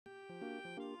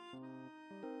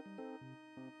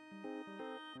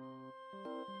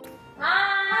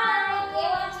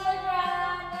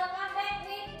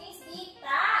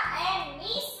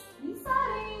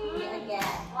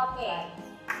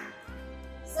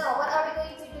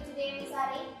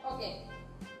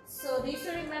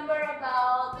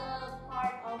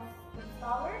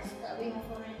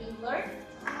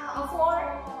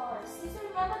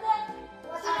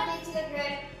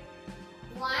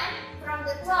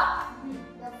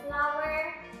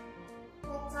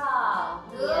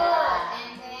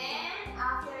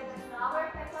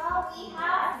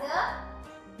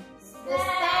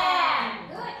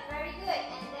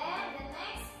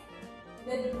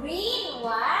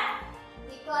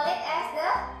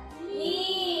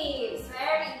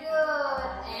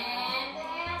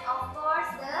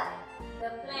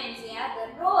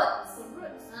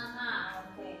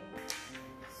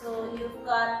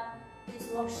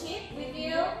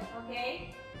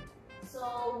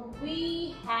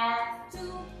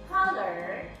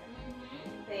color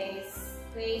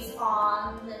based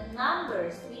on the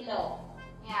numbers below.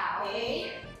 Yeah,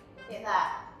 Okay. Look at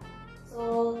that.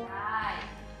 So right.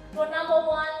 for number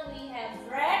 1 we have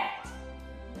red.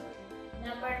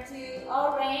 Number 2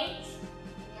 orange.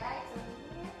 Yeah, it's over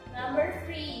here. Number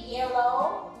 3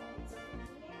 yellow. It's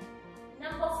over here.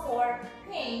 Number 4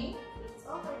 pink. It's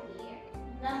over here.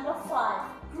 Number 5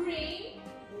 green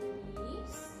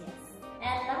leaves. Yes.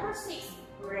 And number 6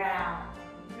 brown.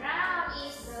 Brown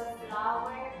is the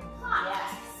flower pot.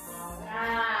 Yes.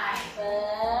 Alright.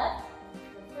 But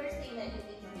the first thing that you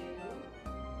need to do,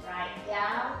 write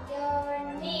down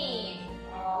your name.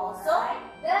 Also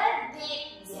the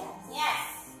date. Yes.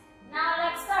 Yes. Now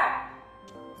let's start.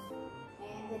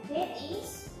 And the date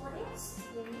is, what is?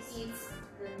 It's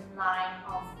the 9th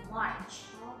of March.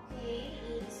 Okay,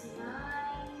 it's 9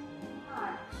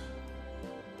 March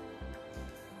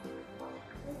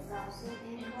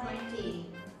 2020.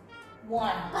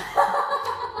 1.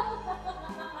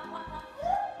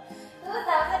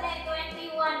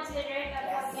 2021, children,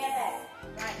 don't forget that.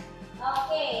 Right.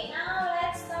 Okay, now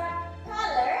let's start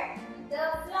color the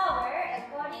flower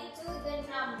according to the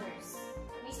numbers.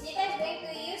 Miss Dita is going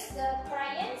to use the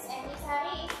crayons and Miss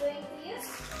Hari is going to use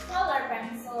Color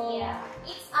pencil. yeah.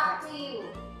 It's up to you.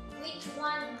 Which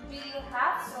one do you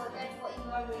have? So that's what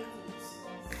you are going to use.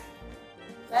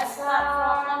 Let's start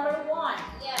from number 1.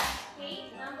 Yeah. Okay.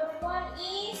 Number 1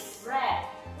 is Red.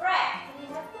 red. So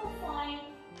you have to find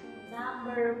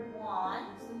number 1.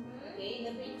 Okay, in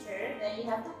the picture, then you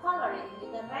have to color it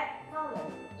with the red color.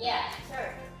 Yeah,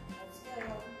 sure. Let's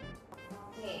go.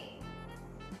 Okay.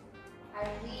 I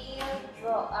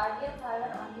will color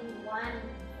only one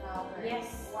flower.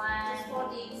 Yes. One. Just for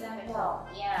the example.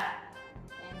 Yeah.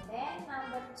 And then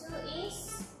number 2 is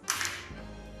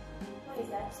What is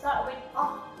that? Start with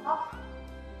orange.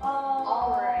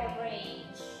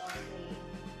 orange. Okay.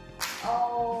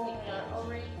 Take your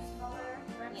orange color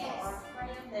pencil Yes. or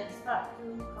crayon, then start to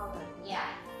color. Yeah.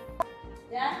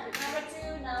 Then number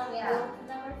 2. Now we Yeah. go to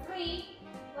number 3.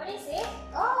 What is it?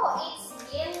 Oh,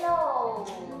 it's yellow.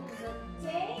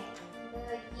 Okay.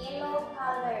 The yellow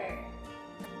color.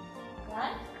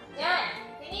 Done. Done.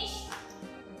 Finish.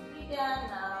 You done.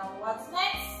 Now what's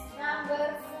next?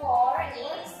 Number 4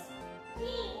 is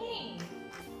Pink.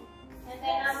 and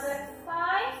then number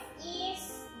 5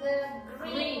 is the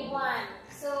green Green. one.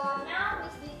 So now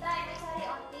Miss Dita and Miss Hari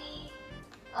only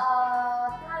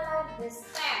color the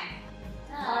stem.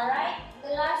 Alright, the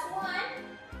last one,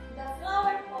 the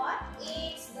flower pot,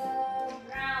 is the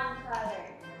brown color.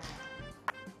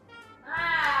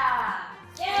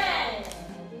 Done.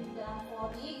 We've done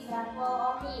for the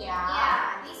example only.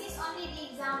 Yeah, this is only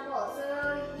the example.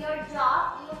 So your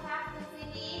job, you have to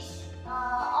finish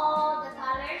all the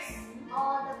colors,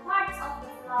 all the parts of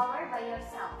the flower by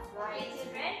yourself. Okay,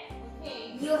 children?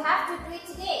 Okay. You have to do it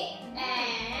today.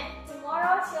 And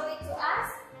tomorrow, show it to us.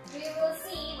 We will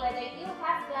see